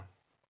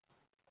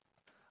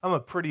I'm a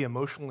pretty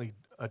emotionally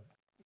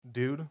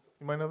dude.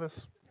 You might know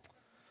this.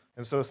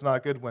 And so it's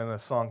not good when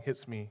a song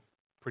hits me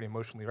pretty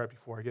emotionally right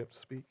before I get up to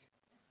speak.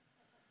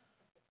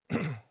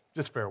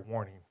 Just fair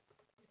warning.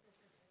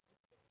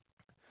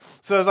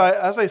 So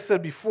as I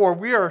said before,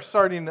 we are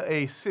starting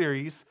a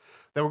series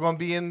that we're going to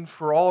be in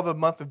for all the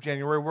month of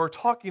January. We're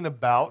talking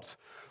about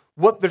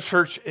what the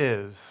church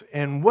is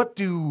and what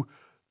do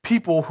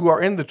people who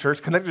are in the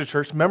church, connected to the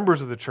church,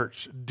 members of the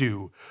church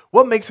do.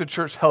 What makes a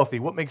church healthy?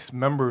 What makes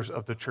members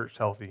of the church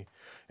healthy?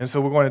 And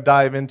so we're going to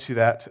dive into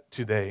that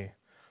today.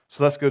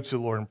 So let's go to the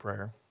Lord in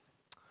prayer.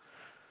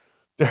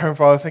 Dear Heavenly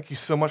Father, thank you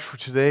so much for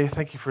today.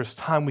 Thank you for this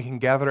time we can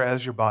gather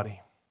as your body,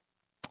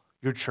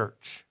 your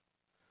church.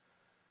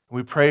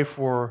 We pray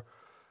for,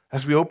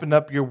 as we open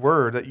up your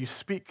word, that you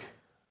speak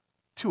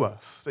to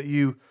us, that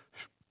you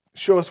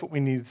show us what we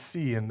need to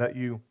see, and that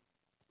you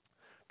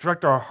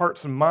direct our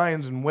hearts and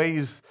minds in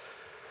ways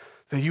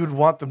that you would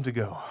want them to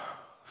go,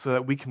 so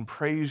that we can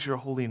praise your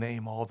holy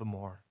name all the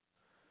more,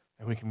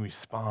 and we can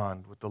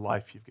respond with the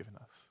life you've given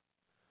us.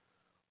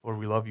 Lord,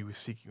 we love you, we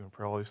seek you, and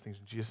pray all these things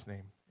in Jesus'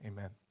 name.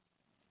 Amen.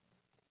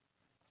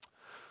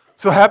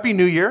 So Happy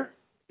New Year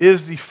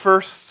is the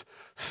first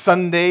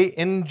Sunday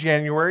in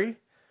January.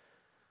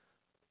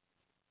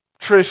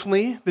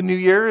 Traditionally, the New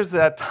Year is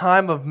that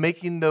time of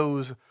making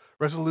those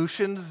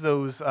resolutions,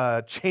 those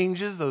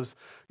changes,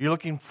 you're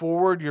looking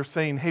forward, you're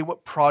saying, hey,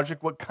 what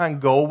project, what kind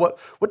of goal,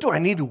 what do I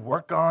need to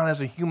work on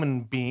as a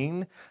human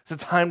being? It's a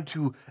time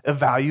to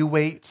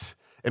evaluate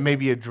and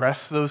maybe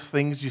address those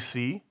things you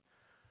see.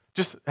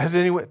 Did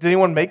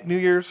anyone make New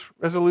Year's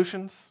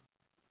resolutions?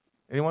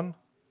 Anyone?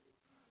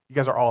 You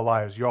guys are all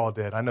liars. You all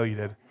did. I know you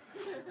did.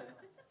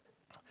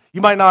 You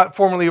might not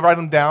formally write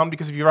them down,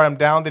 because if you write them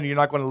down, then you're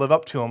not going to live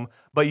up to them.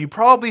 But you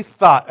probably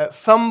thought at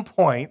some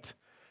point,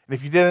 and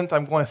if you didn't,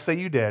 I'm going to say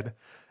you did,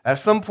 at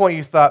some point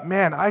you thought,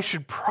 man, I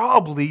should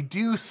probably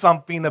do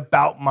something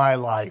about my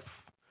life.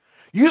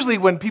 Usually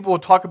when people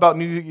talk about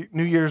New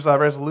Year's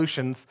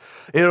resolutions,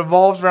 it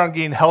revolves around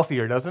getting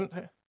healthier, doesn't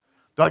it?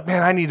 They're like,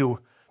 man, I need to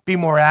be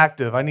more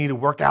active. I need to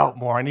work out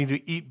more. I need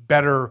to eat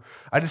better.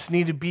 I just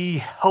need to be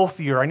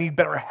healthier. I need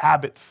better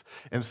habits,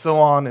 and so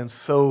on and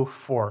so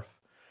forth.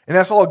 And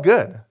that's all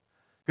good,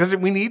 because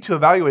we need to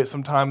evaluate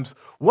sometimes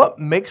what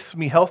makes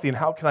me healthy and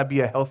how can I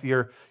be a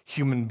healthier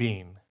human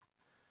being.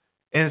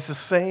 And it's the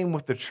same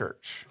with the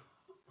church.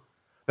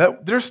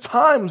 That there's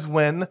times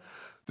when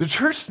the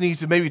church needs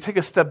to maybe take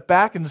a step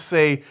back and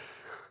say,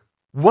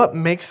 what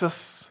makes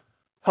us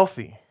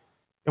healthy?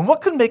 And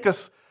what can make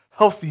us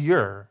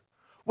healthier?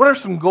 What are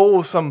some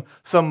goals,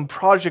 some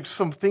projects,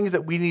 some things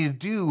that we need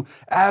to do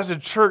as a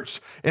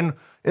church? And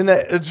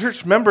that a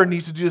church member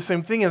needs to do the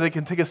same thing, and they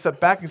can take a step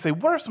back and say,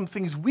 what are some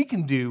things we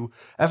can do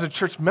as a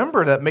church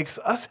member that makes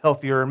us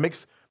healthier and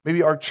makes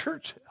maybe our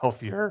church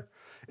healthier?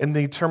 And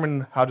they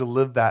determine how to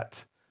live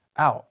that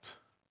out.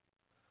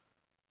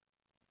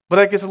 But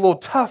that gets a little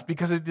tough,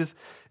 because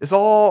it's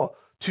all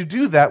to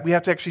do that, we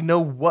have to actually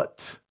know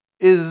what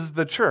is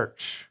the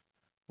church.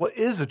 What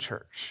is a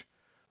church?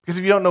 Because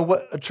if you don't know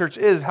what a church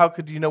is, how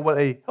could you know what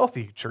a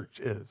healthy church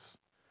is?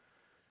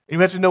 And you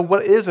have to know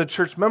what is a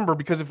church member,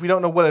 because if we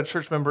don't know what a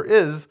church member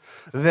is,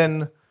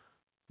 then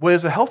what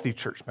is a healthy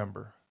church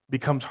member? It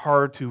becomes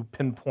hard to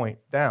pinpoint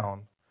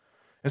down.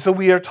 And so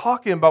we are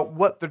talking about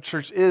what the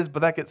church is,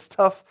 but that gets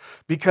tough,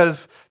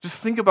 because just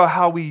think about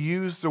how we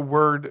use the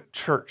word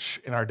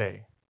church in our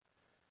day.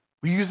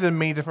 We use it in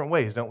many different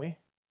ways, don't we?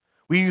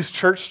 We use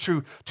church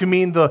to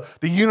mean the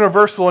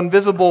universal,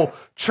 invisible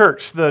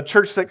church, the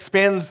church that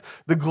expands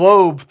the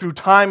globe through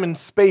time and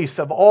space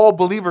of all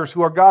believers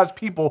who are God's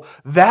people.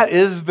 That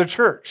is the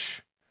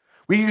church.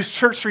 We use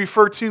church to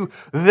refer to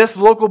this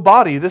local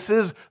body. This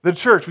is the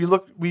church. We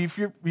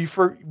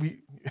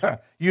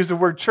use the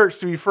word church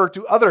to refer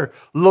to other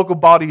local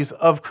bodies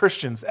of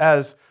Christians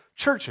as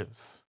churches.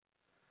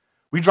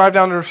 We drive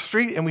down the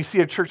street and we see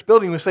a church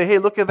building. We say, hey,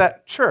 look at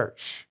that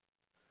church.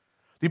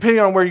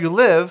 Depending on where you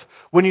live,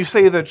 when you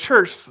say the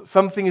church,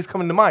 something is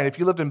coming to mind. If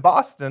you lived in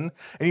Boston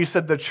and you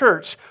said the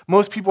church,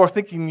 most people are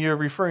thinking you're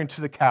referring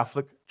to the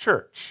Catholic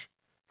Church,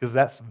 because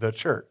that's the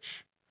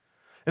church.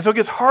 And so it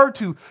gets hard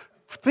to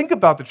think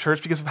about the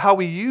church because of how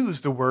we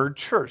use the word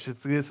church.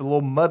 It's a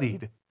little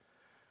muddied.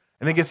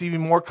 And it gets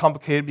even more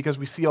complicated because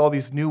we see all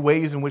these new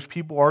ways in which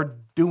people are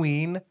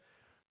doing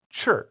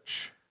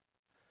church.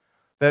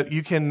 That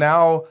you can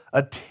now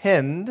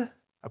attend,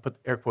 I put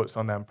air quotes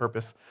on that on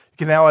purpose. You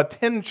can now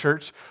attend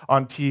church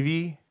on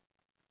TV,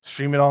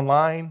 stream it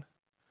online,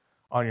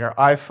 on your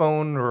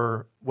iPhone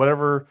or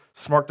whatever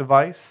smart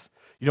device.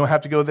 You don't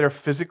have to go there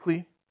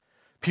physically.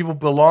 People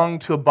belong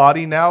to a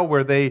body now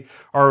where they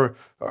are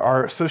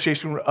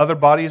association with other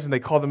bodies, and they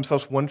call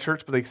themselves one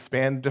church, but they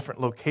span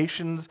different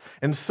locations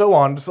and so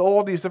on. There's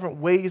all these different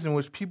ways in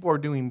which people are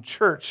doing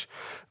church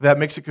that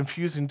makes it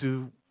confusing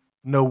to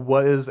know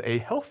what is a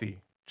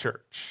healthy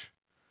church.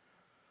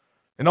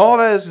 And all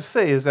that is to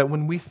say is that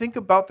when we think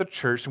about the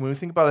church, and when we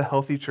think about a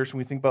healthy church, and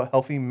we think about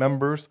healthy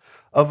members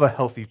of a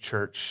healthy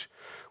church,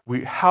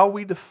 how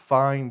we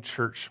define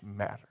church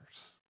matters.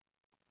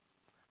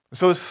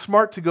 So it's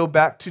smart to go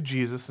back to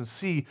Jesus and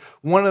see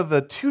one of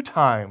the two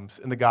times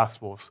in the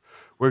Gospels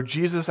where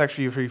Jesus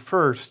actually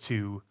refers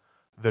to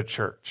the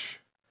church.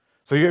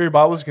 So you have your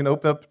Bibles, you can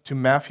open up to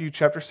Matthew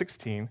chapter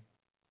 16.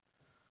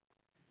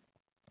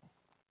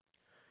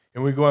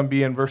 And we're going to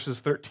be in verses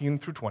 13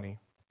 through 20.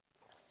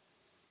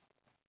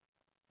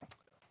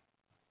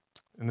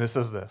 And this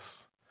says this.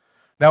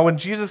 Now when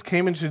Jesus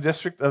came into the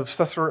district of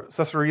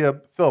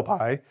Caesarea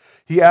Philippi,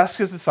 he asked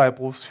his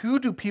disciples, "Who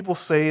do people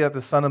say that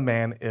the Son of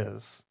Man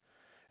is?"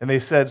 And they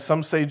said,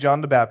 "Some say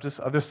John the Baptist,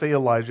 others say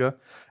Elijah,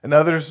 and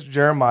others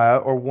Jeremiah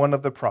or one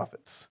of the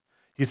prophets."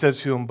 He said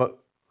to them, "But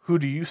who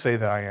do you say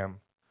that I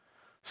am?"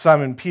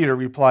 Simon Peter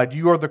replied,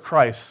 "You are the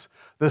Christ,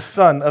 the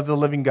Son of the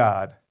living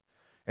God."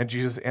 And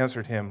Jesus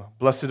answered him,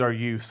 "Blessed are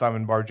you,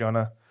 Simon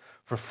Bar-Jonah,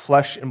 for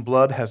flesh and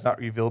blood has not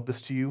revealed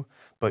this to you,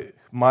 but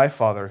my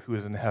Father who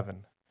is in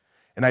heaven.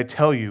 And I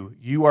tell you,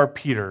 you are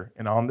Peter,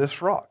 and on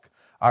this rock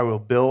I will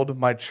build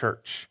my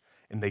church,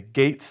 and the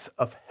gates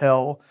of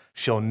hell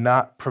shall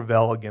not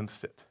prevail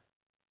against it.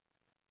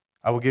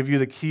 I will give you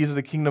the keys of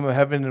the kingdom of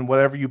heaven, and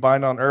whatever you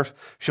bind on earth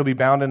shall be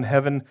bound in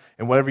heaven,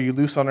 and whatever you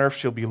loose on earth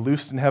shall be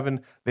loosed in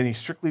heaven." Then he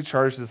strictly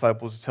charged his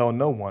disciples to tell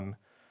no one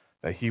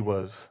that he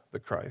was the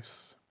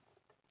Christ.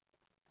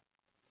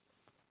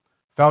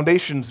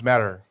 Foundations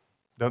matter,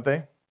 don't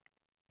they?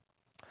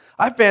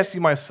 I fancy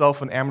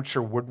myself an amateur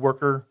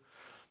woodworker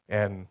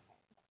and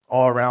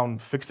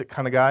all-around fix-it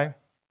kind of guy.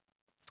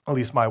 At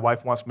least my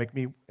wife wants to make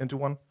me into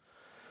one.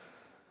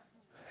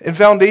 And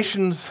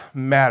foundations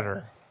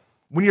matter.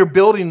 When you're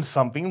building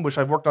something, which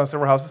I've worked on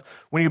several houses,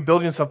 when you're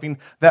building something,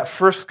 that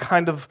first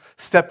kind of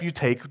step you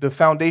take, the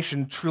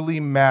foundation truly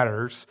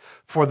matters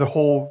for the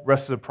whole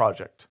rest of the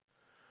project.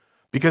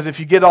 Because if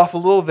you get off a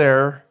little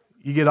there,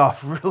 you get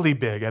off really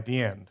big at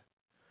the end.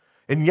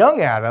 And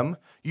young Adam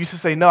used to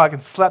say, "No, I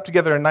can slap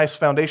together a nice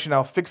foundation,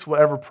 I'll fix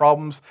whatever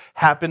problems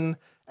happen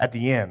at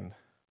the end."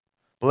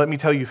 But let me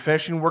tell you,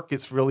 finishing work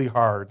gets really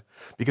hard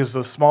because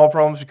those small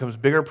problems becomes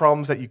bigger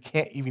problems that you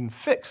can't even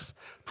fix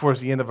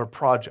towards the end of a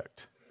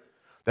project.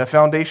 That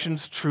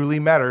foundations truly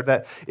matter.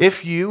 That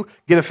if you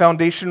get a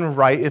foundation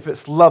right, if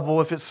it's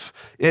level, if it's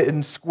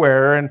in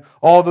square, and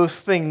all those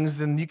things,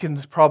 then you can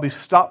probably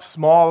stop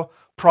small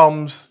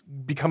problems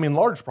becoming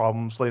large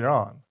problems later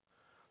on.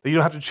 That you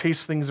don't have to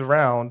chase things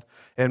around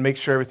and make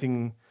sure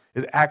everything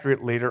is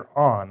accurate later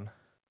on.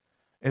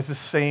 And it's the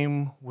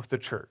same with the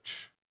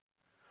church.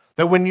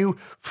 That when you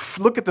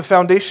look at the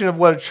foundation of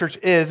what a church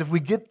is, if we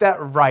get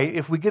that right,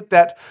 if we get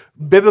that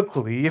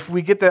biblically, if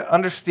we get that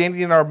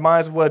understanding in our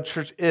minds of what a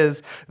church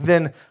is,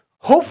 then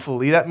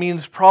hopefully that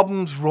means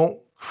problems won't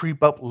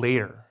creep up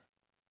later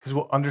because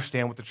we'll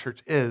understand what the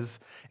church is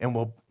and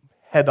we'll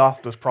head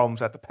off those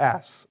problems at the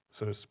pass,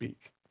 so to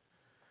speak.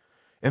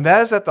 And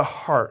that is at the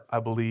heart, I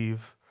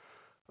believe,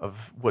 of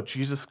what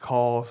Jesus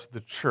calls the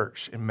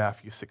church in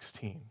Matthew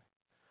 16,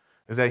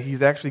 is that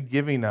he's actually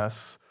giving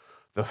us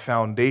the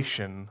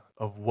foundation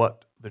of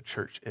what the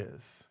church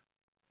is.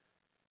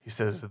 He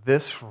says,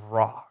 "This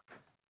rock,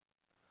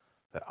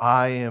 that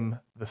I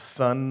am the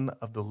Son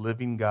of the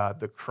living God,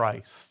 the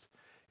Christ,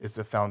 is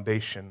the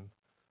foundation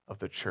of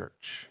the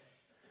church."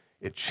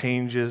 It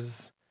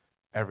changes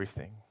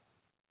everything.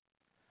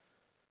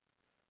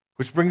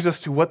 Which brings us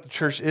to what the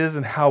church is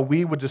and how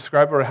we would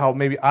describe it, or how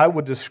maybe I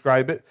would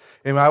describe it.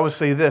 And I would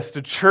say this: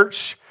 the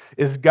church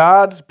is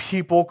God's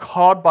people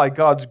called by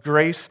God's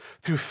grace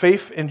through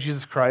faith in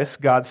Jesus Christ,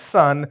 God's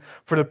Son,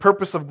 for the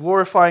purpose of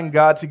glorifying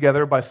God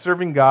together by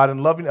serving God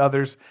and loving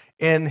others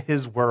in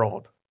His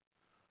world.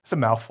 It's a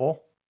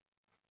mouthful.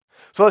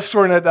 So let's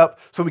shorten it up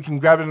so we can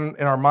grab it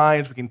in our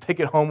minds, we can take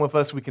it home with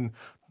us, we can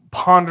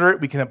ponder it,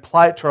 we can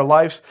apply it to our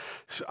lives.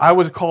 I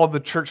would call the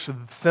church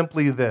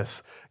simply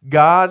this: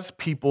 God's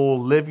people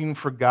living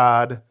for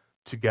God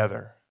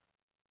together.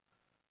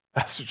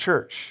 That's the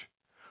church.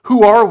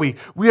 Who are we?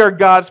 We are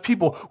God's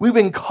people. We've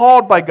been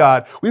called by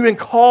God. We've been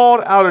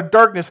called out of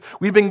darkness.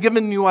 We've been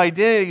given new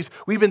identities.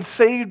 We've been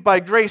saved by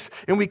grace,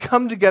 and we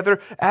come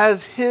together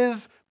as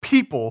His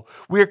people.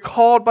 We are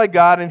called by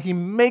God, and He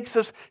makes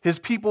us His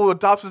people,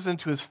 adopts us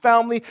into His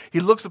family. He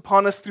looks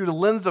upon us through the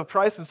lens of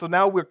Christ, and so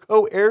now we're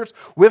co-heirs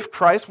with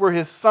Christ. We're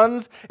His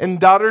sons and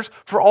daughters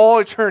for all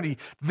eternity.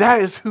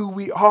 That is who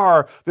we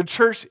are. The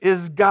church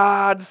is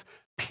God's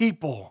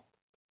people.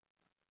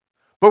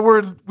 But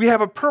we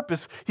have a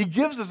purpose. He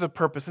gives us a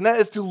purpose, and that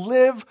is to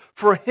live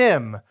for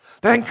Him.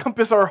 That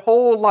encompasses our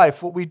whole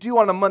life, what we do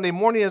on a Monday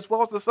morning as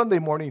well as a Sunday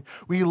morning.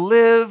 We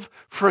live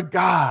for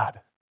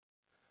God.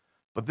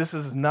 But this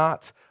is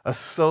not a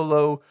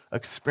solo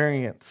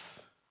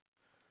experience,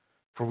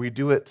 for we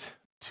do it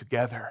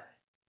together.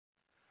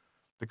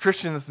 The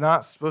Christian is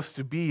not supposed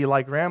to be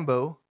like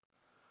Rambo,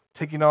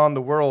 taking on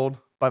the world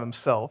by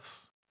themselves.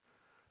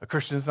 A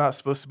Christian is not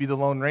supposed to be the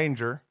Lone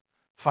Ranger,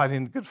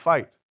 fighting the good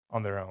fight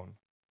on their own.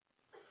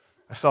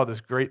 I saw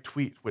this great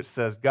tweet which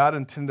says, "God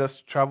intended us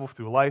to travel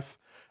through life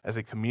as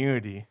a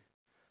community.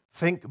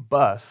 Think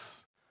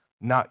bus,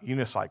 not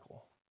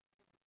unicycle."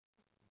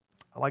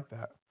 I like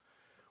that.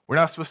 We're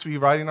not supposed to be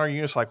riding our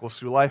unicycles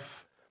through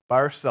life by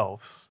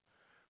ourselves.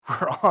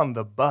 We're on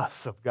the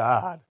bus of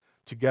God,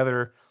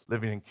 together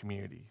living in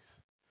communities.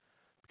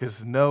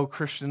 Because no,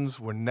 Christians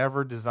were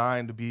never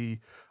designed to be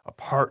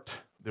apart.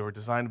 They were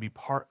designed to be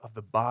part of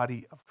the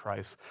body of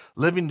Christ,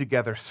 living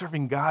together,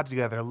 serving God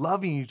together,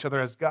 loving each other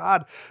as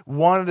God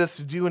wanted us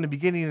to do in the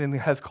beginning and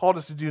has called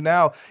us to do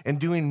now, and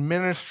doing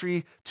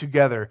ministry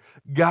together.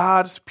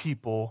 God's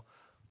people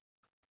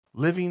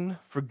living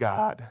for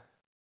God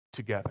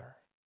together.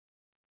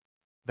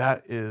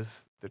 That is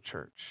the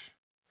church.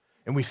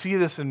 And we see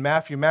this in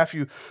Matthew.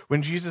 Matthew,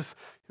 when Jesus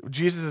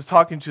is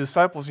talking to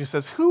disciples, he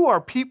says, "Who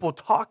are people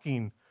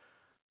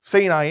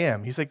saying I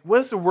am?" He's like,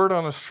 "What's the word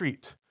on the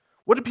street?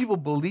 What do people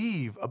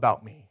believe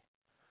about me?"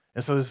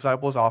 And so the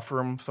disciples offer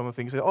him some of the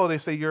things. They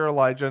say you're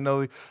Elijah.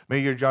 No,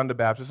 maybe you're John the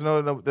Baptist.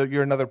 No, that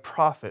you're another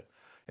prophet.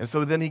 And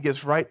so then he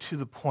gets right to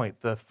the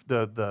point,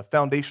 the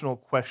foundational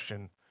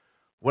question: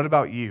 what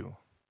about you?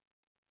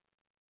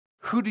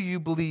 Who do you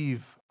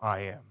believe I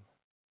am?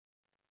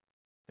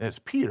 And it's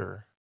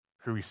Peter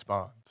who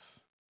responds.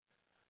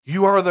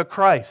 You are the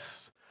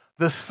Christ,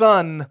 the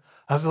Son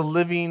of the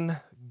living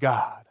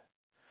God.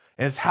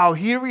 And it's how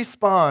he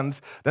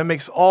responds that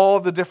makes all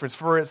the difference.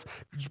 For it's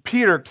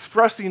Peter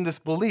expressing this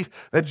belief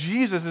that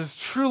Jesus is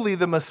truly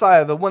the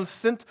Messiah, the one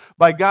sent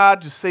by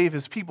God to save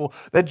his people,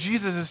 that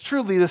Jesus is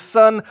truly the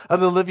Son of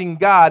the living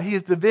God. He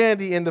is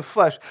divinity in the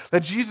flesh,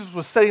 that Jesus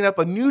was setting up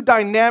a new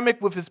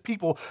dynamic with his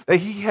people, that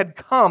he had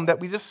come, that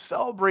we just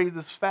celebrated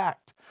this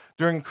fact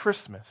during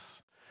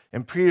Christmas.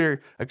 And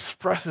Peter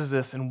expresses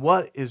this, and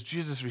what is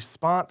Jesus'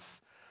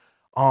 response?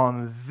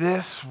 On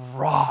this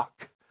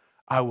rock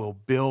I will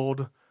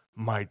build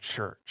my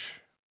church.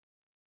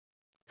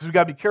 Because we've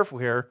got to be careful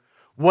here.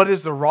 What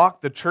is the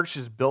rock the church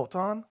is built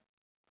on?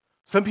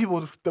 Some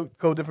people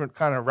go different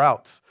kind of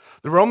routes.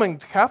 The Roman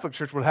Catholic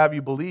Church would have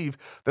you believe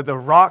that the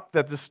rock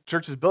that this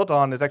church is built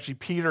on is actually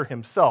Peter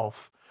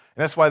himself.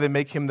 And that's why they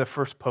make him the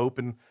first pope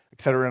and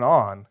et cetera and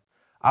on.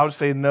 I would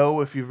say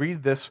no. If you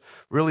read this,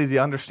 really the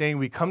understanding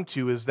we come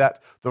to is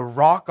that the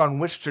rock on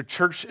which the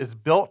church is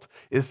built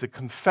is the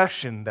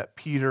confession that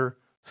Peter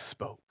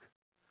spoke.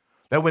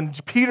 That when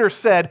Peter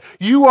said,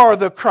 you are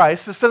the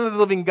Christ, the Son of the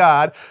living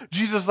God,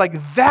 Jesus is like,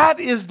 that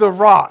is the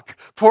rock,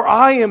 for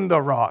I am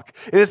the rock.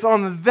 It is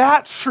on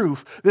that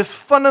truth, this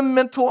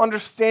fundamental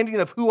understanding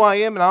of who I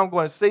am and I'm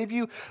going to save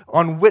you,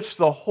 on which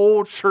the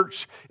whole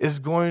church is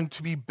going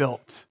to be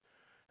built.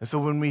 And so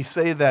when we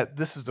say that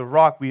this is the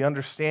rock, we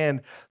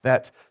understand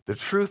that the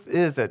truth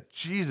is that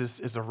Jesus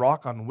is the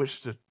rock on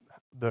which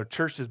the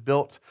church is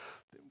built.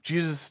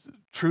 Jesus'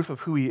 truth of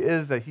who he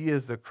is, that he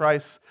is the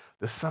Christ,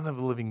 the Son of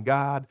the living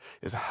God,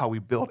 is how we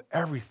build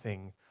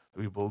everything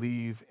that we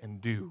believe and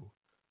do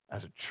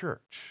as a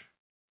church.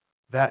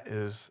 That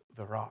is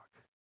the rock.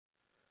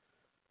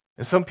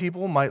 And some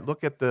people might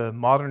look at the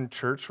modern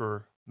church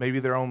or maybe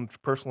their own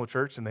personal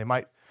church and they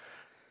might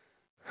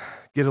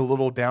get a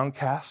little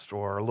downcast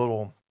or a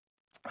little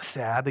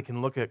sad. They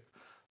can look at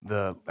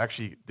the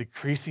actually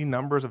decreasing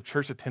numbers of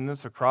church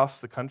attendance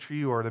across the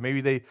country, or maybe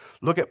they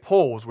look at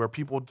polls where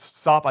people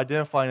stop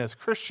identifying as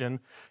Christian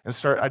and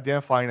start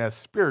identifying as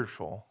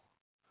spiritual.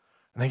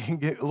 And they can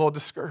get a little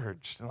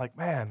discouraged. And like,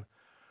 man,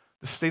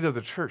 the state of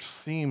the church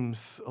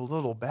seems a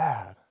little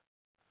bad.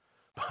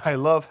 But I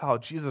love how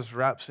Jesus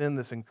wraps in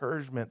this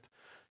encouragement.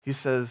 He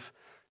says,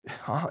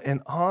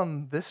 and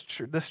on this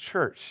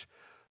church,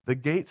 the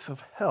gates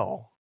of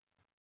hell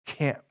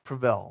can't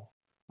prevail,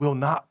 will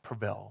not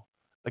prevail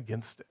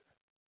against it.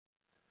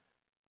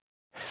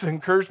 It's an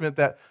encouragement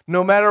that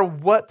no matter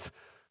what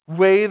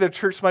way the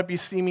church might be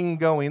seeming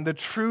going, the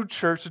true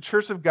church, the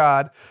church of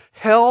God,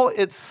 hell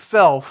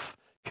itself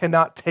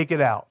cannot take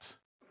it out.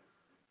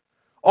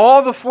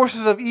 All the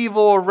forces of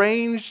evil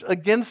arranged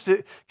against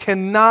it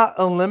cannot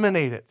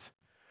eliminate it.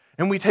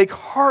 And we take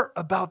heart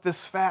about this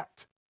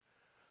fact.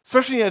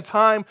 Especially in a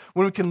time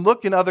when we can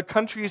look in other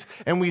countries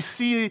and we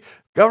see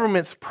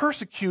governments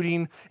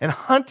persecuting and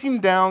hunting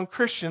down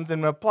Christians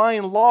and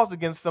applying laws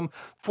against them,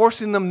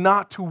 forcing them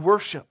not to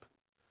worship.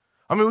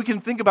 I mean, we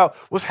can think about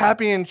what's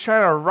happening in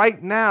China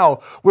right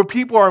now, where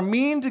people are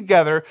meeting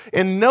together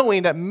and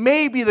knowing that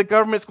maybe the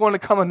government's going to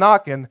come a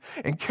knocking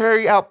and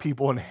carry out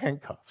people in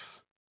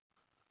handcuffs.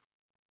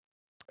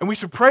 And we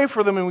should pray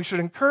for them, and we should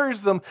encourage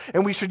them,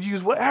 and we should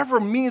use whatever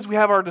means we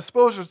have at our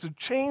disposal to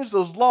change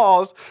those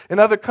laws in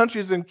other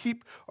countries and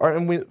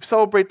we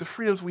celebrate the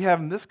freedoms we have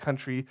in this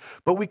country.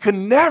 But we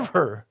can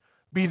never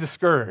be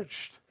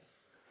discouraged.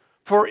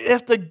 For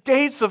if the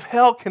gates of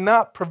hell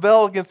cannot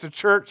prevail against the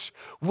church,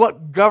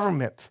 what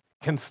government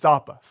can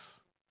stop us?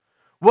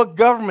 What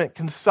government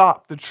can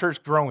stop the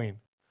church growing?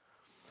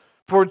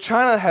 For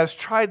China has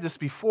tried this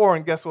before,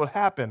 and guess what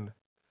happened?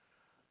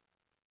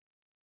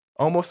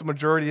 Almost a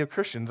majority of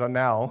Christians are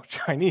now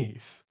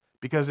Chinese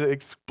because it's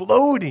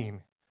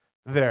exploding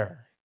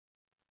there.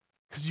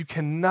 Because you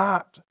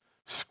cannot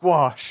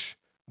squash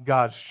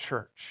God's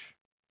church.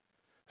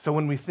 So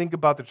when we think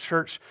about the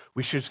church,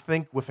 we should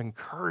think with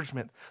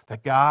encouragement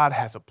that God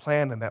has a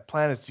plan, and that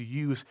plan is to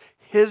use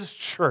His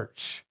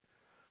church,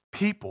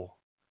 people,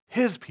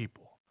 His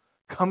people,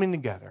 coming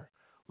together,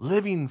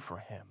 living for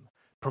Him,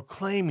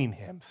 proclaiming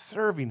Him,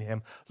 serving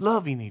Him,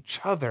 loving each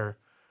other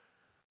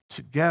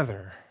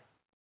together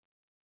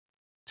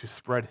to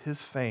spread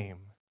His fame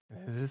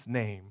and His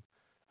name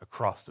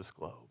across this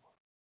globe.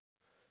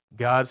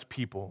 God's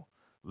people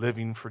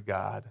living for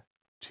God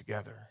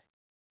together.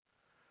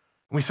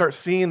 And we start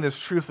seeing this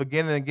truth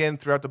again and again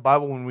throughout the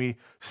Bible when we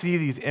see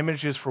these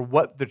images for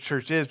what the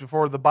church is.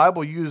 Before, the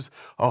Bible used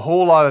a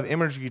whole lot of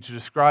imagery to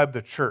describe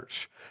the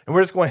church. And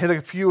we're just going to hit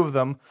a few of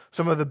them,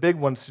 some of the big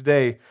ones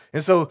today.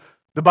 And so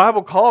the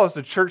Bible calls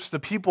the church the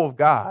people of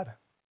God.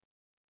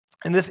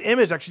 And this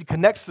image actually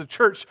connects the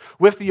church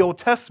with the Old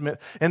Testament,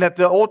 and that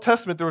the Old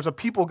Testament, there was a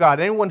people of God.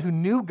 Anyone who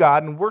knew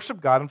God and worshiped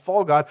God and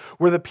followed God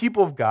were the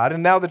people of God,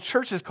 and now the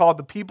church is called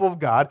the people of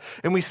God,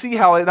 and we see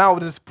how it now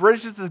just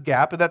bridges this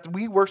gap, and that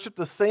we worship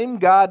the same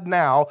God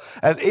now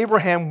as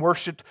Abraham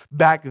worshiped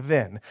back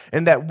then,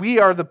 and that we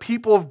are the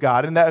people of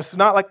God, and that it's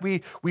not like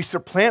we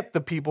supplant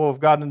the people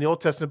of God in the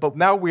Old Testament, but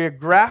now we are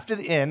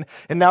grafted in,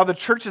 and now the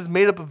church is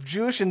made up of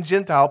Jewish and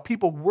Gentile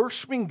people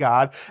worshiping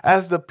God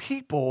as the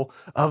people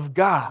of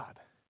God.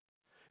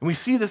 And we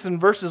see this in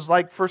verses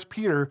like 1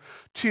 Peter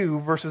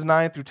 2, verses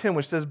 9 through 10,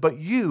 which says, "But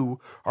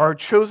you are a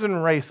chosen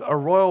race, a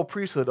royal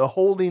priesthood, a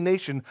holy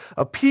nation,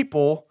 a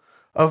people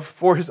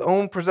for His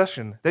own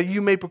possession, that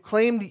you may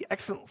proclaim the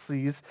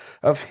excellencies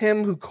of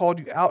Him who called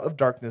you out of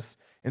darkness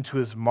into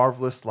His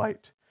marvelous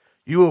light.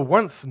 You were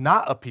once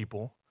not a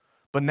people,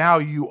 but now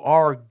you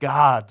are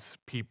God's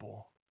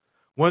people.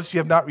 Once you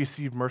have not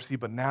received mercy,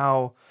 but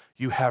now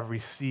you have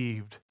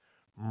received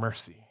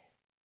mercy."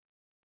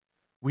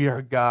 We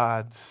are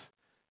God's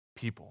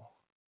people.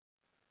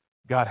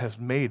 God has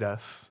made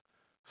us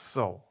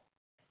so.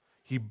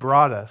 He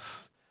brought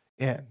us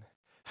in.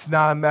 It's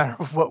not a matter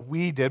of what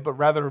we did, but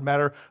rather a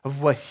matter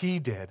of what He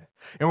did.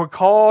 And we're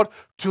called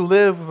to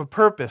live with a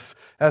purpose.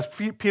 As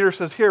Peter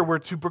says here, we're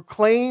to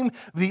proclaim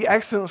the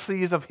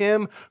excellencies of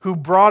Him who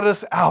brought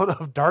us out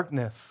of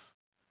darkness,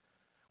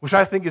 which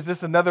I think is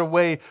just another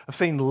way of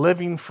saying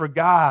living for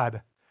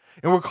God.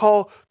 And we're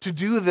called to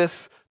do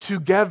this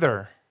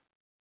together.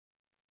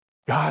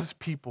 God's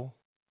people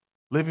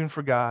living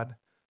for God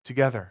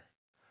together.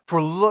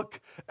 For look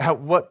at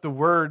what the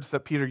words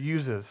that Peter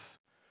uses: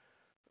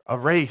 a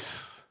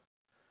race,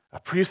 a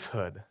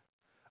priesthood,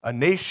 a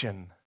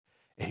nation,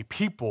 a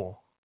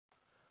people.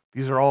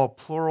 These are all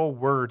plural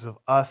words of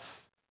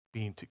us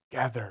being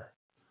together,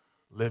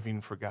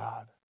 living for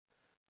God.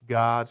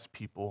 God's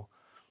people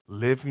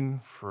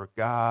living for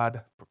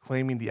God,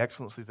 proclaiming the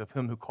excellencies of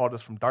Him who called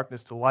us from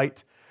darkness to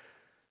light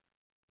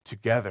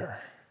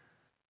together.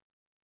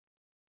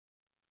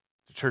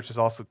 The church is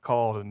also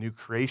called a new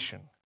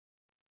creation.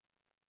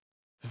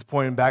 This is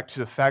pointing back to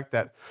the fact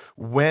that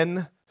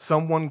when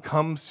someone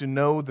comes to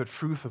know the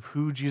truth of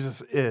who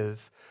Jesus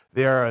is,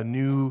 they are a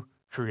new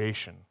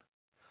creation.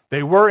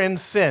 They were in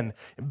sin,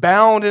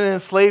 bound and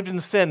enslaved in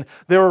sin.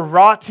 They were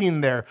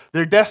rotting there.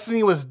 Their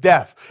destiny was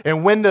death.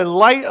 And when the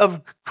light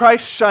of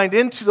Christ shined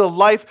into the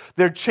life,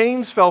 their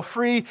chains fell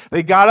free.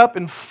 They got up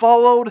and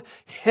followed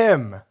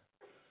Him.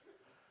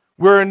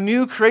 We're a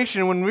new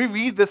creation. When we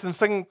read this in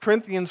 2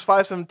 Corinthians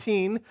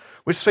 5:17,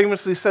 which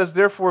famously says,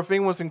 "Therefore, if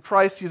anyone is in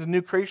Christ, he is a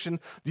new creation.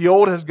 The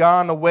old has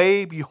gone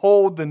away.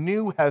 Behold, the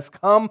new has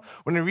come."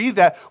 When we read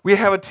that, we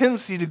have a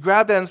tendency to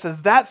grab that and say,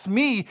 "That's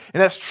me,"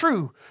 and that's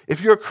true.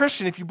 If you're a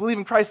Christian, if you believe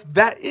in Christ,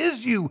 that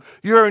is you.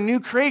 You're a new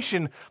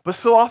creation. But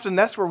so often,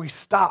 that's where we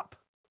stop.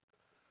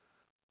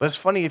 But it's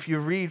funny, if you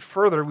read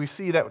further, we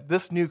see that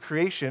this new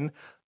creation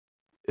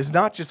is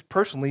not just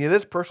personally, it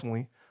is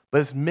personally,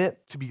 but it's meant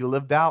to be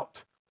lived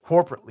out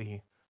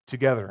corporately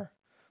together.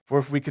 For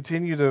if we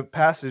continue the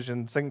passage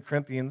in 2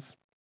 Corinthians,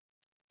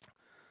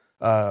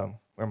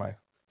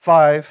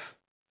 5,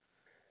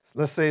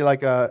 let's say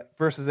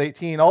verses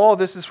 18, "All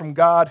this is from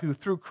God, who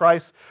through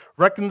Christ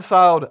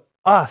reconciled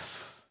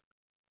us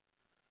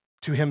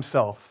to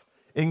Himself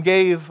and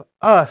gave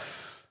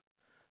us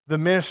the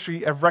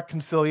ministry of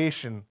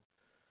reconciliation."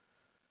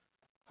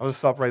 I'll just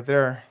stop right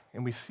there,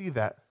 and we see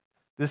that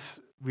this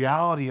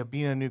reality of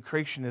being a new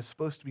creation is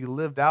supposed to be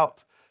lived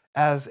out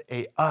as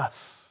a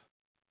us.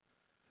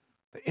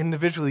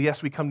 Individually,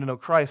 yes, we come to know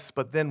Christ,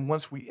 but then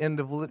once we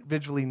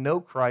individually know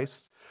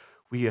Christ,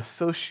 we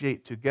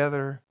associate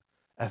together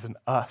as an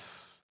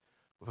us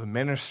with a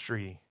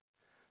ministry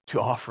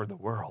to offer the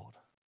world.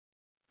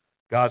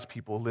 God's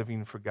people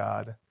living for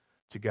God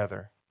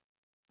together.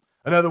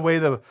 Another way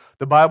the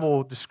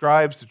Bible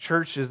describes the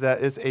church is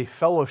that it's a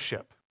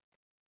fellowship.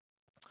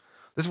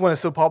 This one is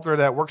so popular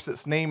that it works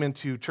its name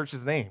into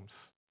churches'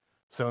 names.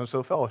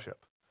 So-and-so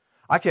fellowship.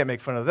 I can't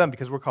make fun of them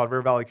because we're called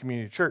River Valley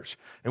Community Church.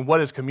 And what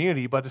is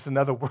community but it's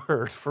another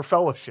word for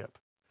fellowship?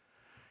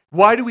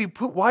 Why do we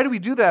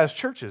do that as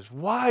churches?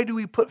 Why do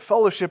we put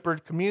fellowship or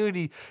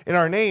community in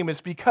our name? It's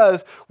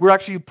because we're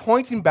actually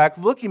pointing back,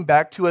 looking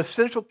back to an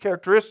essential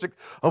characteristic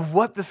of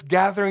what this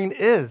gathering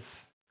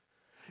is.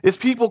 It's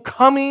people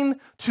coming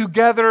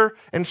together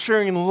and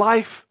sharing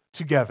life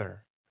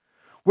together.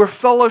 We're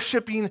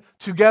fellowshipping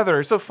together.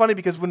 It's so funny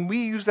because when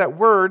we use that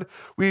word,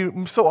 we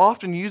so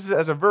often use it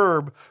as a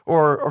verb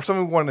or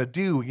something we want to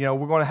do. You know,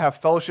 we're going to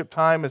have fellowship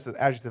time as an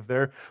adjective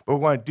there, but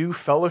we're going to do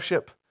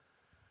fellowship.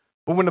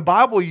 But when the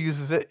Bible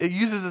uses it, it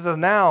uses it as a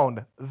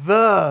noun,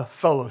 the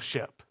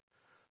fellowship,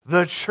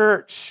 the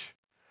church.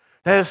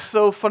 That is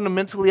so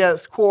fundamentally at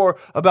its core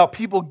about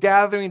people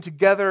gathering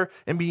together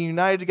and being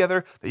united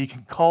together that you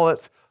can call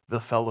it the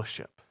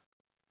fellowship.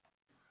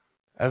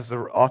 As the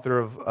author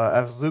of,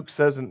 as Luke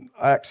says in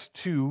Acts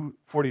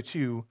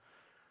 2:42,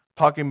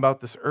 talking about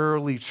this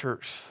early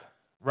church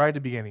right at the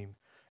beginning,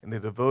 and they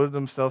devoted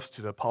themselves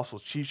to the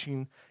apostles'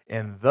 teaching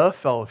and the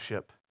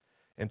fellowship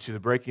and to the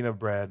breaking of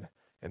bread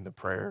and the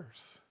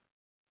prayers.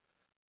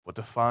 What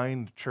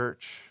defined the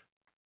church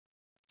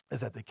is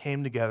that they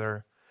came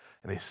together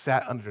and they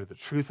sat under the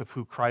truth of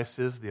who Christ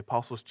is, the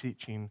apostles'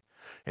 teaching,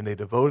 and they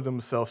devoted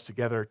themselves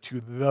together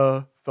to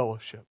the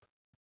fellowship.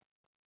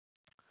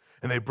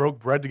 And they broke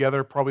bread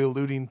together, probably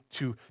alluding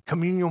to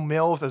communal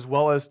meals as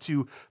well as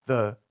to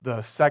the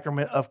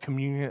sacrament of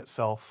communion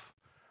itself.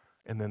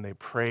 And then they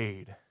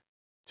prayed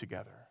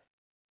together,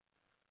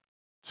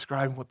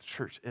 describing what the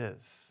church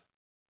is,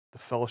 the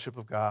fellowship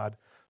of God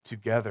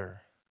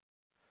together,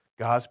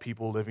 God's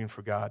people living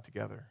for God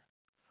together.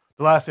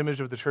 The last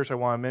image of the church I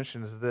want to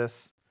mention is this,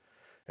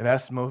 and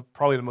that's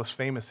probably the most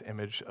famous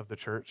image of the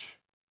church,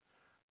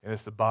 and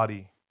it's the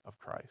body of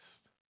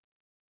Christ.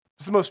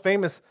 It's the most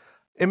famous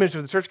image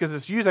of the church because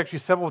it's used actually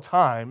several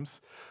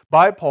times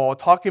by Paul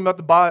talking about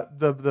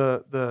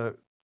the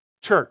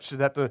church,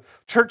 that the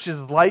church is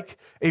like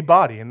a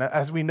body. And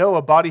as we know,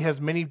 a body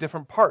has many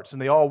different parts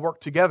and they all work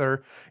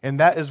together, and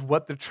that is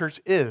what the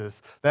church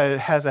is. That it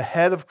has a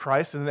head of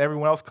Christ and then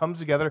everyone else comes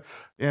together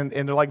and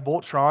they're like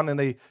Voltron and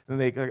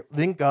they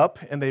link up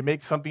and they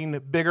make something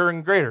bigger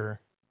and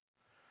greater.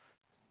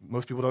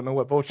 Most people don't know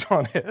what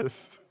Voltron is.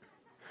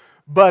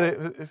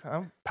 But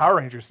Power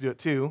Rangers do it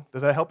too.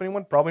 Does that help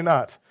anyone? Probably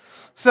not.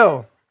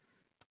 So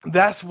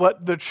that's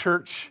what the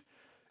church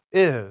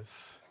is,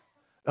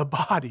 a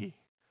body.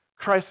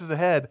 Christ is the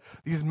head.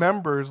 These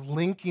members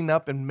linking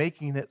up and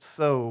making it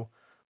so,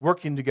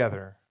 working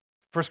together.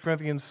 1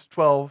 Corinthians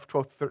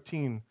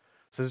 12:13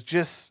 says,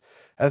 just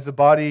as the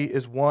body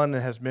is one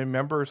and has many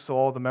members, so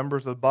all the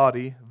members of the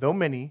body, though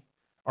many,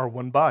 are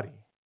one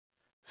body.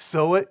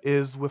 So it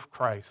is with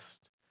Christ.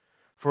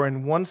 For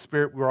in one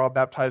Spirit we are all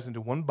baptized into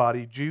one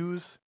body,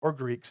 Jews or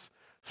Greeks,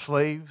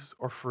 slaves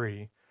or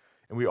free,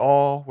 and we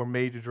all were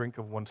made to drink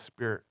of one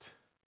Spirit.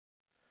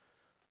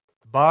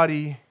 The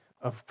body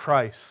of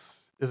Christ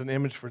is an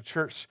image for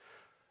church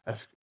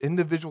as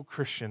individual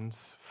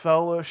Christians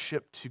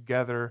fellowship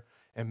together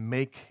and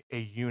make a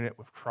unit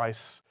with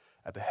Christ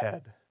at the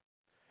head.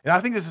 And I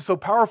think this is so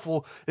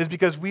powerful is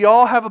because we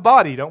all have a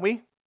body, don't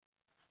we?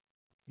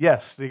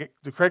 Yes, the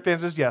correct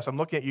answer is yes. I'm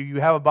looking at you. You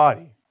have a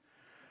body.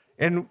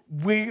 And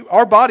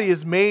our body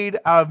is made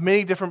out of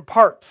many different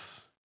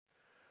parts.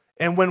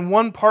 And when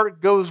one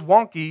part goes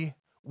wonky,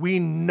 we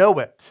know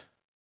it.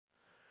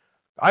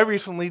 I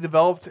recently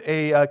developed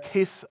a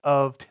case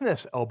of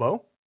tennis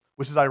elbow,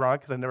 which is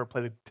ironic because I never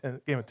played a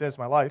game of tennis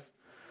in my life.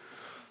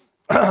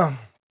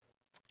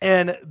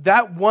 And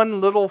that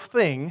one little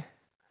thing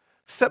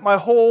set my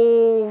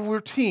whole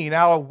routine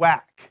out of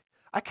whack.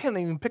 I can't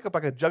even pick up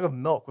like a jug of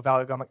milk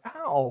without it going like,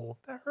 ow,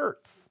 that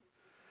hurts.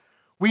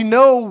 We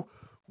know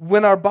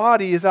when our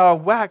body is out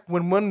of whack,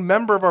 when one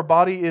member of our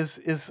body is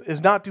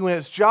not doing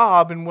its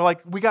job, and we're like,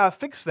 we got to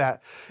fix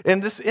that.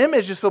 And this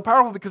image is so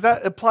powerful because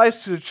that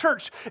applies to the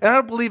church. And I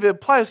don't believe it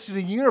applies to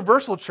the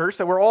universal church,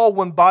 that we're all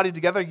one body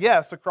together,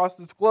 yes, across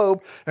this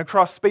globe and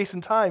across space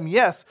and time,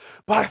 yes.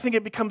 But I think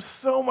it becomes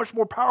so much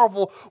more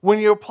powerful when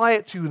you apply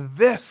it to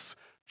this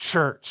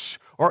church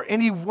or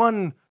any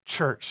one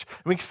church.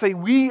 And we can say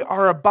we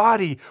are a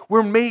body.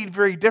 We're made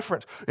very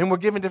different, and we're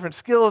given different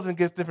skills and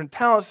given different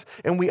talents,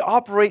 and we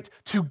operate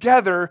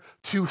together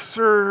to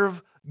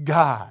serve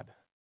God.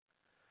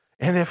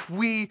 And if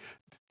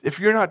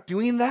you're not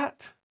doing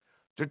that,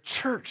 the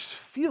church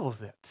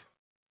feels it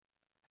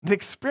and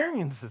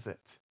experiences it.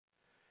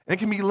 And it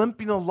can be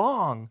limping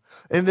along,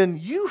 and then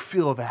you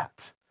feel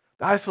that.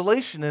 The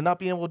isolation and not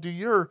being able to do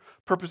your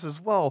purpose as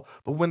well.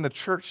 But when the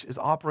church is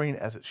operating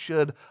as it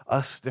should,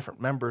 us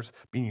different members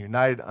being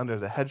united under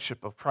the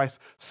headship of Christ,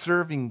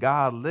 serving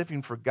God,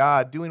 living for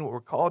God, doing what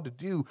we're called to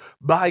do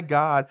by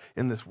God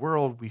in this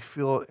world, we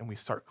feel it and we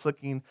start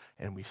clicking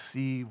and we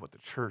see what the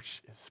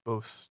church is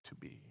supposed to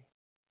be.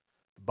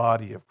 The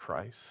body of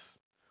Christ,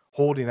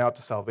 holding out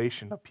the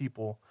salvation of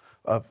people,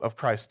 of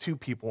Christ to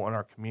people in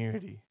our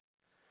community.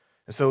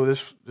 And so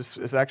this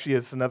is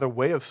actually another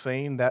way of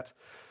saying that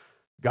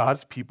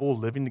God's people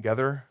living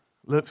together,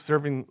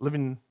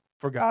 living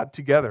for God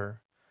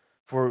together.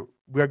 For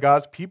we are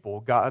God's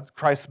people,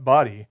 Christ's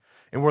body,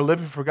 and we're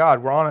living for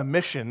God. We're on a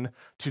mission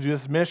to do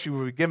this ministry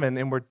we're given,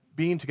 and we're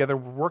being together,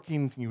 we're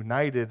working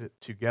united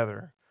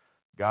together.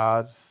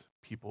 God's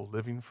people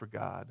living for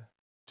God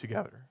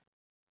together.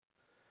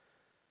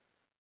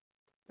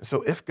 And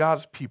so if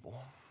God's people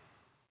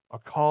are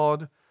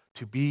called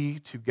to be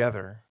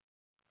together,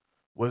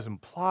 What is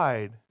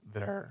implied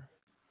there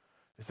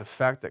is the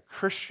fact that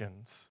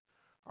Christians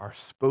are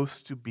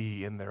supposed to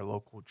be in their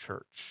local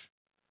church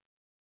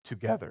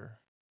together,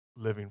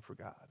 living for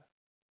God.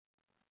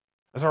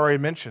 As I already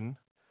mentioned,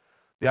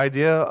 the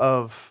idea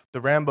of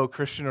the Rambo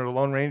Christian or the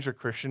Lone Ranger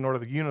Christian or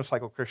the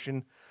unicycle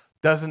Christian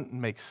doesn't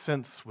make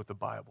sense with the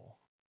Bible.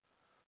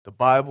 The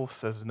Bible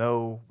says,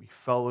 no, we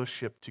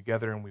fellowship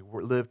together and we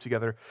live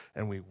together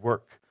and we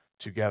work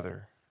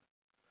together.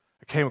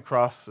 I came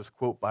across this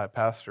quote by a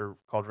pastor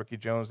called Ricky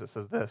Jones that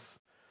says this: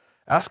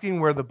 asking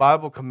where the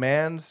Bible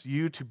commands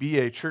you to be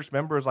a church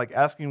member is like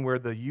asking where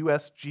the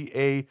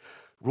USGA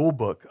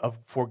rulebook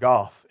for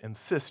golf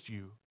insists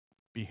you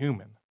be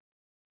human.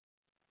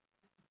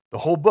 The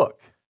whole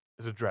book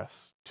is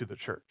addressed to the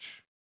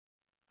church.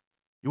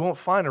 You won't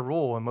find a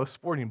rule in most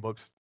sporting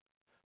books,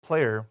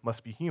 player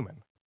must be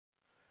human.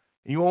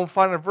 And you won't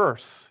find a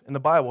verse in the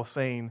Bible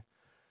saying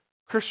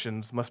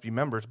Christians must be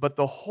members, but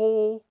the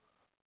whole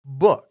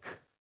book,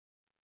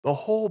 the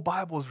whole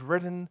Bible is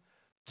written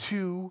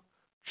to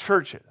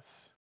churches,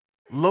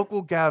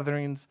 local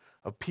gatherings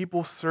of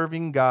people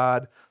serving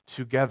God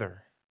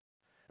together.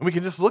 And we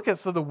can just look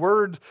at the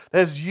word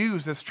that is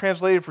used, that's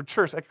translated for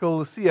church,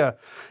 ekklesia,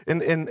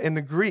 in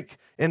the Greek.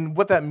 And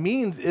what that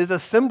means is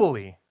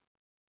assembly.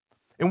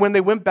 And when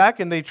they went back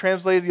and they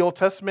translated the Old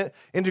Testament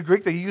into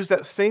Greek, they used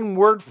that same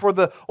word for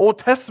the Old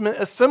Testament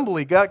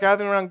assembly,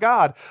 gathering around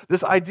God.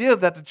 This idea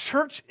that the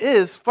church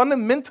is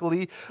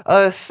fundamentally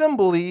an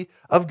assembly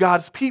of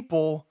God's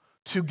people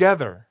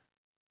together.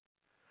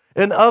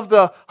 And of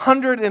the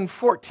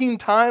 114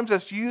 times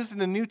that's used in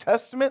the New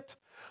Testament,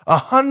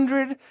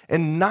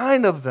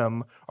 109 of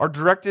them are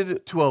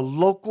directed to a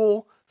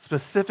local,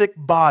 specific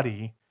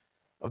body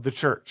of the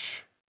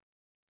church.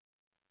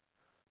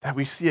 That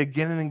we see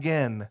again and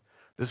again,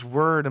 this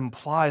word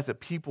implies that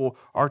people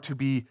are to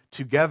be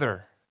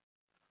together.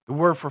 The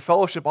word for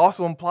fellowship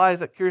also implies,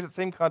 that carries the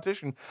same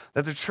connotation,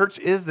 that the church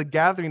is the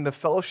gathering, the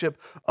fellowship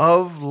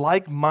of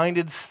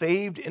like-minded,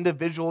 saved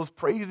individuals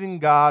praising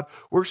God,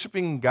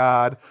 worshiping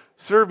God,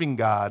 serving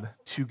God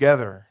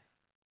together.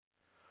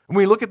 When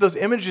we look at those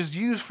images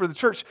used for the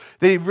church,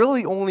 they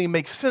really only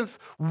make sense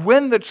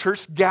when the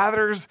church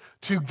gathers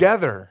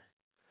together.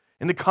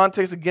 And the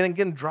context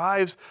again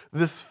drives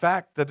this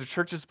fact that the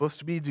church is supposed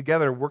to be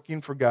together,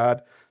 working for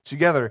God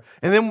together.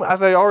 And then,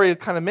 as I already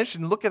kind of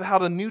mentioned, look at how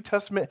the New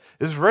Testament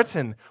is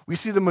written. We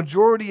see the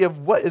majority of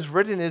what is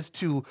written is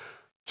to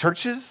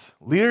churches,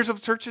 leaders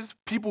of churches,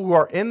 people who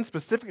are in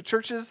specific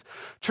churches.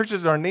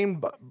 Churches are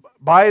named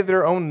by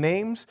their own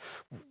names.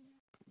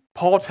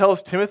 Paul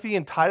tells Timothy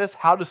and Titus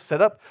how to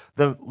set up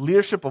the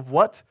leadership of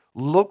what?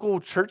 Local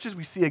churches.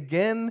 We see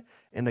again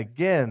and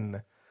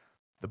again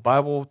the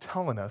Bible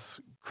telling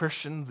us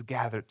Christians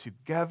gather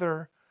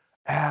together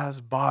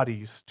as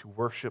bodies to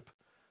worship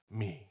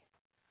me.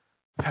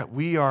 That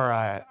we are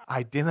an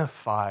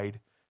identified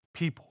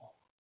people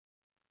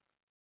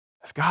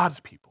as God's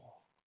people,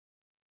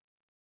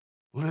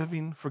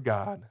 living for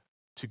God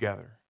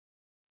together.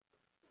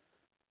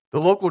 The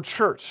local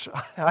church,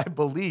 I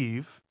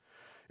believe,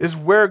 is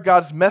where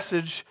God's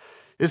message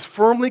is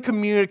firmly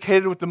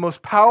communicated with the most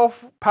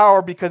powerful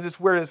power, because it's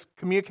where it's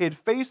communicated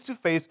face to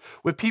face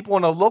with people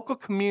in a local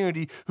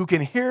community who can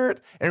hear it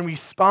and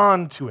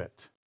respond to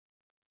it.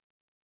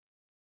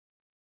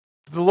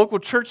 The local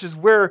church is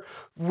where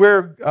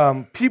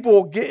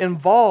people get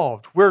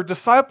involved, where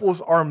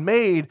disciples are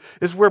made,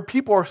 is where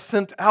people are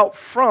sent out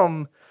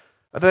from.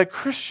 That a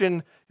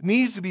Christian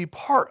needs to be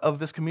part of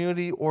this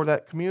community, or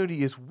that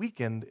community is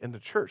weakened and the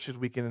church is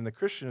weakened and the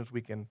Christian is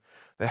weakened.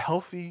 The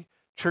healthy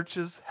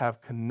churches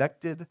have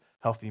connected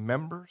healthy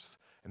members,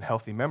 and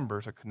healthy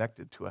members are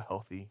connected to a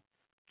healthy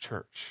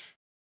church.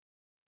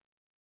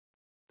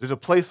 There's a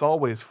place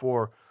always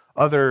for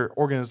other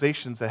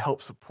organizations that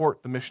help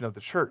support the mission of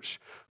the church,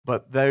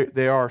 but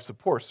they are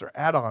supports, they're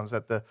add-ons,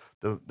 that the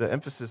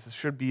emphasis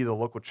should be the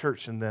local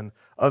church and then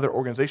other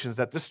organizations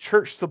that this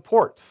church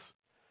supports.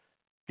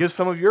 Give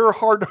some of your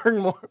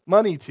hard-earned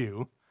money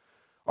to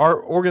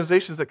are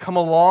organizations that come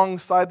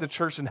alongside the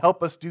church and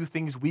help us do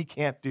things we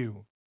can't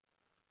do.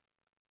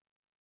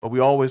 But we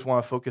always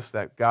want to focus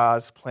that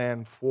God's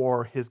plan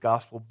for His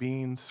gospel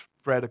being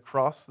spread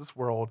across this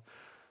world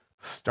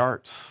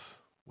starts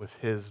with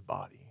His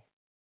body,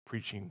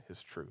 preaching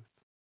His truth.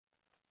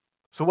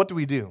 So what do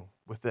we do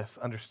with this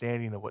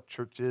understanding of what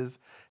church is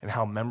and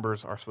how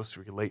members are supposed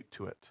to relate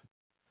to it?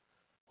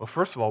 Well,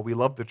 first of all, we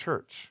love the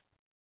church.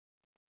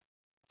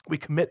 We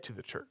commit to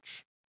the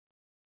church.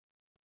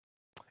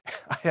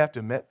 I have to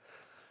admit,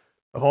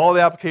 of all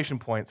the application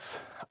points,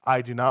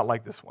 I do not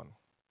like this one.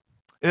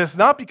 And it's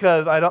not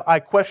because I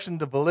question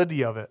the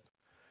validity of it.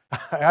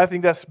 I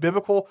think that's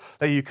biblical,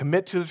 that you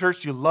commit to the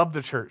church, you love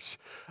the church.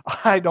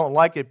 I don't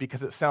like it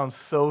because it sounds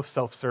so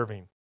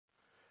self-serving.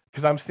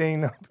 Because I'm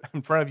standing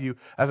in front of you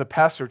as a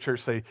pastor of church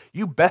say,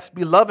 you best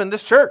be loving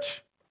this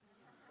church.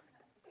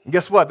 And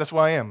guess what? That's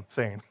what I am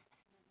saying.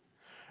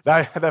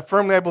 That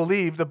firmly I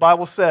believe the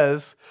Bible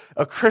says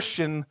a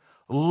Christian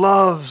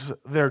loves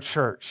their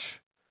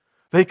church.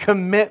 They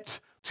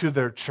commit to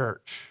their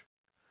church.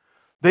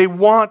 They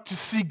want to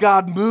see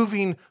God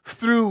moving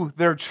through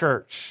their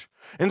church.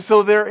 And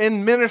so they're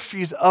in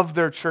ministries of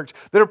their church.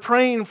 They're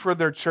praying for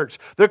their church.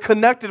 They're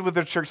connected with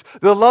their church.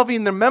 They're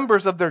loving the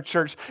members of their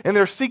church. And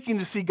they're seeking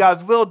to see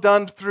God's will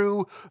done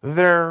through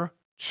their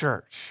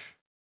church.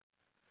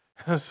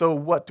 And so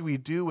what do we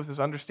do with this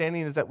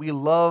understanding is that we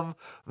love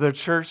the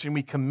church and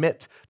we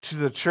commit to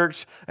the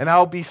church. And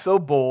I'll be so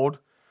bold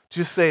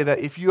to say that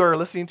if you are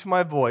listening to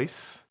my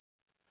voice,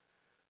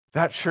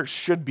 that church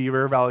should be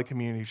River Valley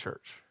Community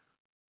Church.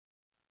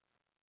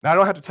 Now, I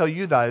don't have to tell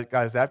you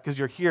guys that because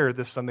you're here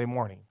this Sunday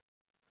morning.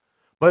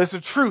 But it's the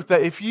truth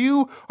that if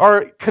you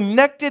are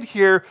connected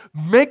here,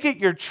 make it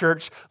your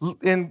church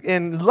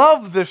and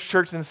love this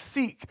church and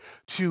seek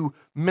to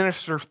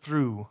minister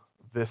through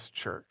this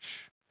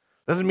church.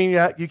 Doesn't mean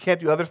you can't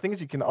do other things.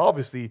 You can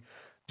obviously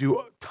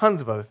do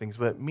tons of other things,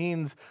 but it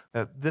means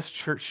that this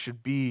church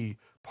should be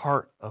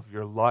part of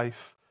your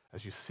life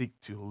as you seek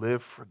to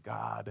live for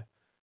God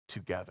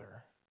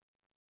together.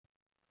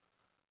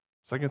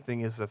 Second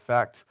thing is the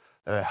fact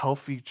that a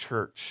healthy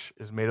church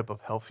is made up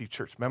of healthy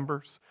church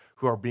members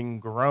who are being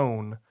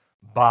grown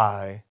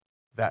by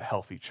that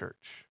healthy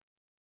church.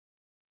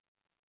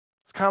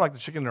 It's kind of like the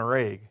chicken or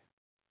egg.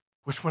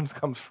 Which one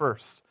comes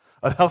first?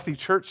 A healthy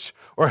church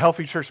or a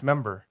healthy church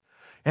member?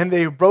 And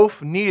they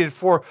both needed,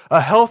 for a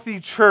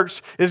healthy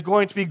church is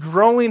going to be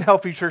growing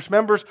healthy church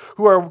members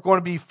who are going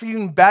to be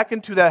feeding back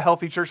into that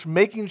healthy church,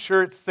 making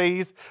sure it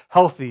stays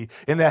healthy.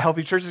 And that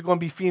healthy church is going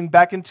to be feeding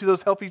back into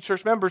those healthy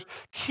church members,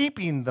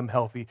 keeping them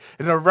healthy.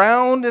 And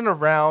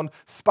around,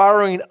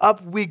 spiraling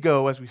up we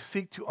go as we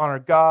seek to honor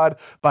God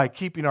by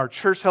keeping our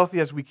church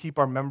healthy, as we keep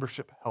our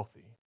membership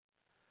healthy.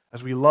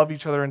 As we love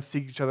each other and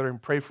seek each other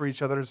and pray for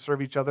each other and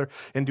serve each other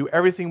and do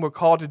everything we're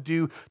called to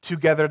do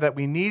together, that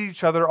we need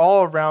each other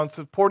all around,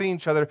 supporting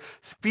each other,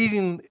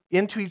 feeding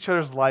into each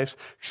other's lives,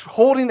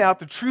 holding out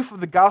the truth of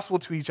the gospel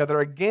to each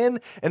other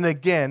again and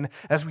again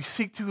as we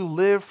seek to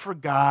live for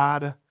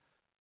God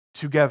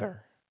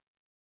together.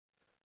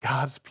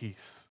 God's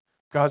peace,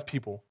 God's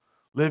people,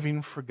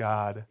 living for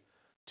God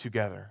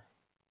together.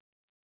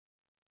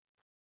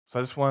 So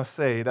I just want to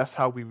say that's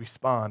how we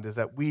respond, is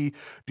that we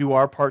do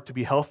our part to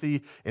be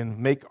healthy and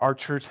make our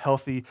church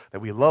healthy, that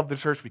we love the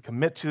church, we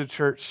commit to the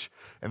church.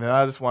 And then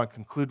I just want to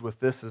conclude with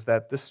this, is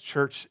that this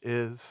church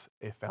is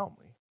a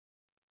family.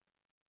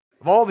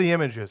 Of all the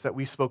images that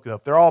we spoke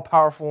of, they're all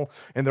powerful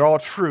and they're all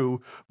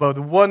true, but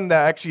the one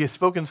that actually is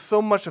spoken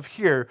so much of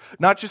here,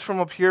 not just from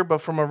up here,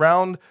 but from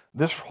around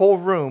this whole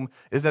room,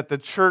 is that the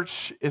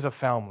church is a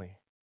family.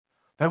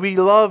 That we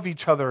love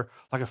each other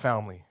like a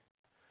family.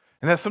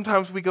 And that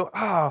sometimes we go,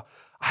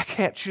 I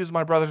can't choose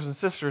my brothers and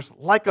sisters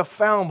like a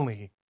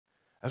family,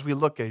 as we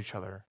look at each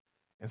other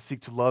and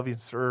seek to love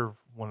and serve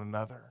one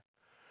another.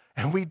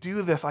 And we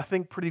do this, I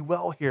think, pretty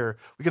well here.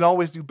 We can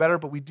always do better,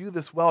 but we do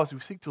this well as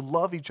we seek to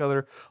love each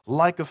other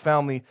like a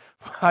family.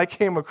 I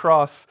came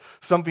across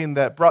something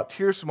that brought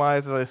tears to my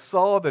eyes as I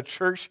saw the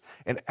church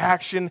in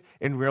action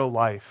in real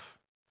life.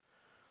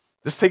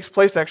 This takes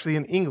place actually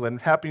in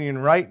England, happening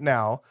right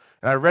now.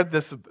 And I read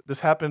this. This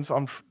happens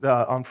on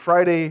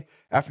Friday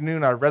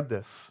afternoon. I read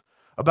this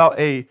about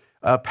a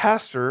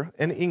pastor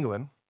in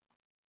England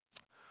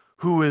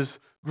who is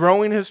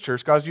growing his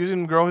church. God's using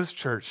him to grow his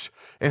church.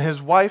 And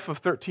his wife of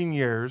 13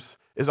 years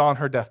is on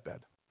her deathbed.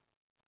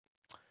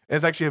 And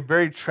it's actually a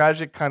very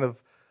tragic, kind of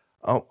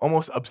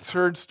almost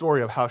absurd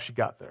story of how she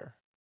got there.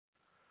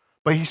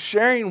 But he's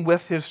sharing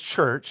with his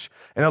church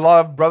and a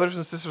lot of brothers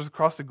and sisters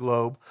across the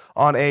globe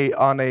on a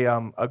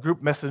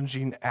group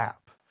messaging app.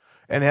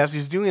 And as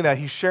he's doing that,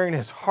 he's sharing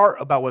his heart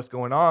about what's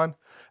going on,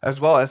 as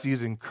well as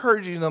he's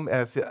encouraging them,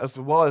 as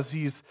well as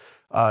he's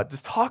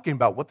just talking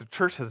about what the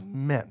church has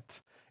meant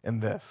in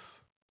this.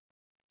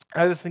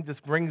 I just think this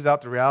brings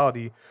out the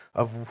reality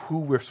of who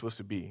we're supposed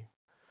to be.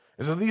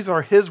 And so these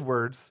are his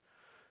words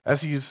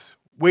as he's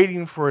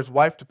waiting for his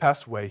wife to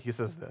pass away. He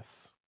says this: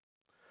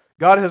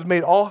 God has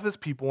made all of his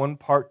people in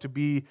part to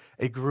be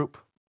a group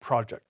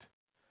project.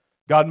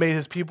 God made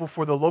his people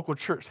for the local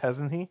church,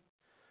 hasn't he?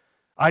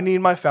 I need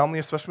my family,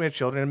 especially my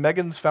children, and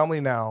Megan's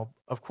family now,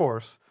 of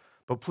course,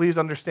 but please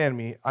understand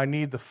me, I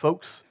need the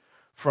folks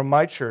from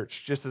my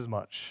church just as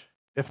much,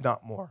 if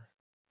not more.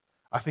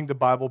 I think the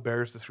Bible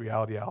bears this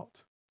reality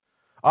out.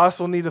 I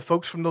also need the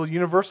folks from the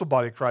universal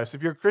body of Christ.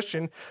 If you're a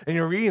Christian and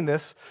you're reading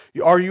this,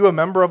 are you a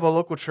member of a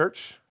local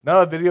church?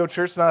 Not a video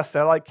church, not a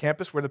satellite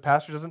campus where the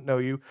pastor doesn't know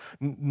you,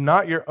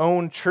 not your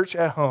own church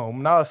at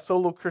home, not a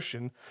solo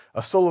Christian.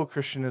 A solo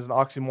Christian is an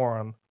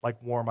oxymoron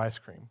like warm ice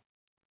cream.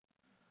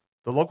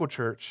 The local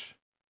church,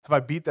 have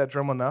I beat that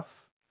drum enough?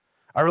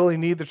 I really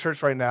need the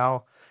church right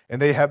now, and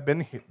they have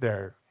been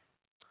there.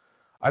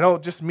 I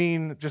don't just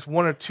mean just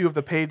one or two of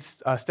the paid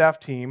staff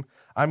team.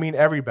 I mean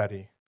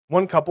everybody.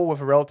 One couple with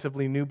a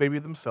relatively new baby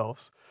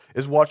themselves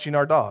is watching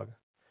our dog.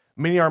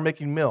 Many are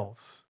making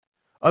meals.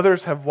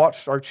 Others have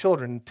watched our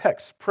children,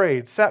 text,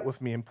 prayed, sat with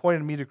me, and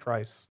pointed me to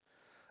Christ.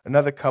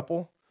 Another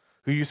couple,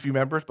 who used to be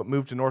members but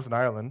moved to Northern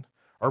Ireland,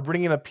 are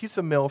bringing a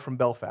pizza meal from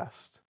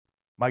Belfast.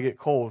 Might get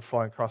cold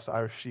flying across the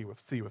Irish Sea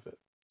with it.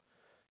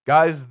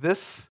 Guys,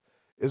 this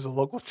is a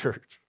local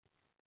church.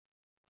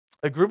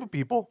 A group of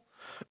people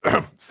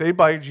saved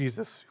by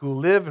Jesus who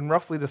live in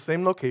roughly the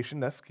same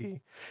location, that's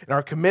key, and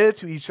are committed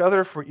to each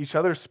other for each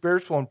other's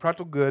spiritual and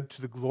practical good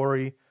to the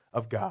glory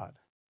of God.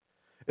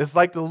 It's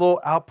like the little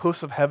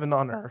outpost of heaven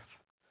on earth.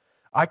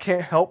 I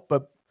can't help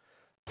but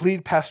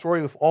plead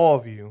pastorally with all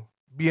of you.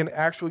 Be an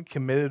actually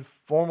committed,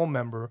 formal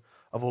member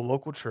of a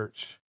local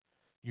church.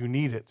 You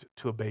need it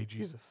to obey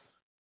Jesus.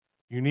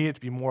 You need it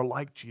to be more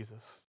like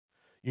Jesus.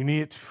 You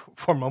need it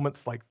for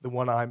moments like the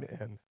one I'm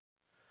in.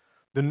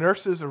 The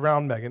nurses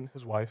around Megan,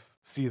 his wife,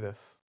 see this.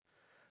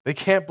 They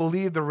can't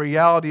believe the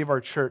reality of our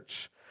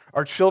church.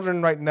 Our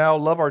children right now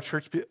love our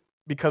church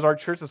because our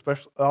church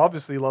especially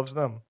obviously loves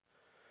them.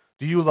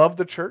 Do you love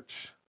the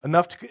church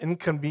enough to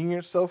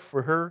inconvenience yourself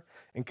for her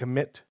and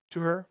commit to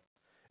her?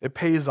 It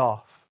pays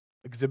off.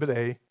 Exhibit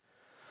A.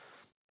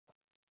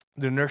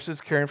 The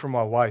nurses caring for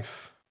my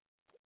wife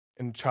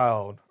and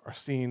child are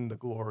seeing the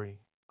glory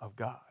of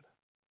God.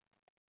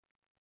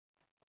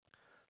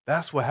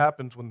 That's what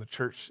happens when the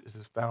church is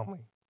his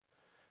family.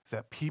 Is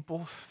that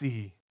people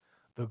see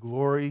the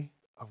glory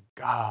of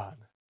God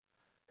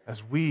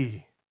as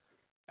we,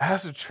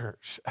 as a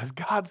church, as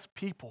God's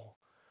people,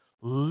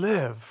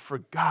 live for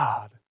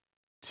God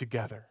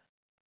together.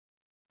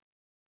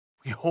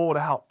 We hold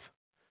out.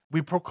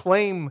 We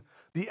proclaim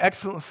the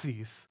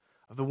excellencies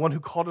of the one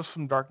who called us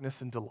from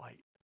darkness into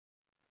light.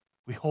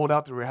 We hold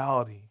out the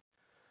reality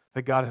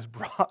that God has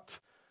brought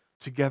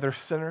together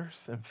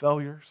sinners and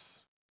failures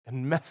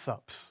and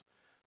mess-ups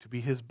to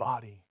be his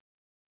body,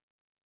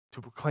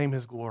 to proclaim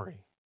his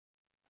glory,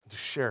 and to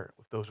share it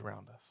with those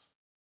around us.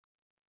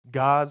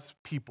 God's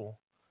people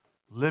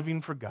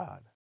living for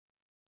God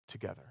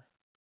together.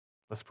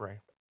 Let's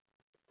pray.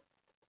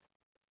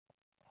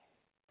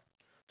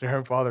 Dear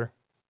Heavenly Father,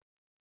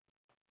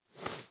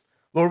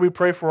 Lord, we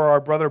pray for our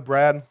brother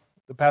Brad,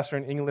 the pastor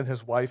in England,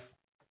 his wife,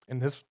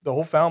 and the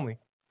whole family.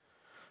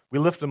 We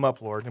lift them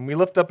up, Lord, and we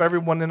lift up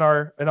everyone in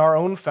our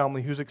own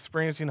family who's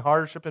experiencing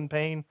hardship and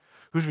pain,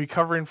 who's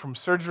recovering from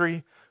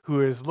surgery,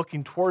 who is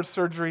looking towards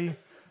surgery,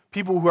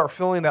 people who are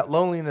feeling that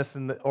loneliness,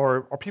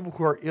 or people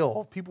who are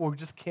ill, people who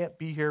just can't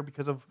be here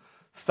because of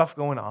stuff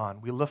going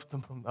on. We lift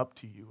them up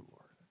to you,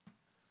 Lord.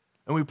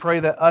 And we pray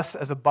that us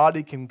as a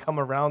body can come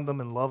around them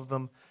and love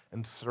them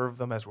and serve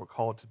them as we're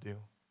called to do.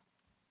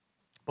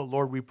 But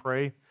Lord, we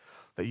pray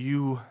that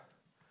you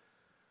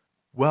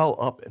well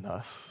up in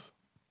us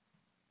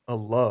a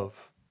love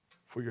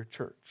for your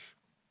church.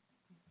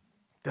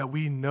 That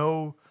we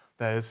know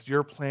that it's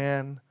your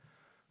plan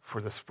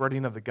for the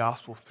spreading of the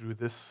gospel through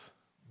this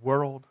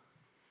world,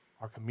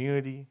 our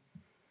community,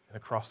 and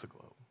across the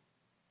globe.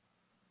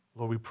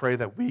 Lord, we pray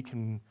that we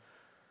can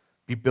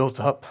be built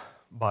up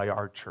by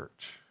our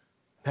church,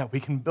 that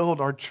we can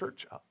build our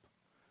church up,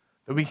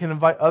 that we can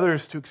invite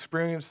others to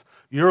experience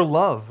your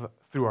love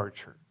through our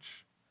church,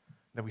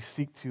 that we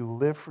seek to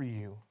live for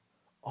you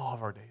all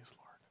of our days, Lord.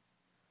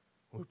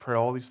 We pray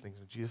all these things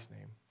in Jesus'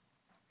 name.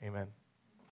 Amen.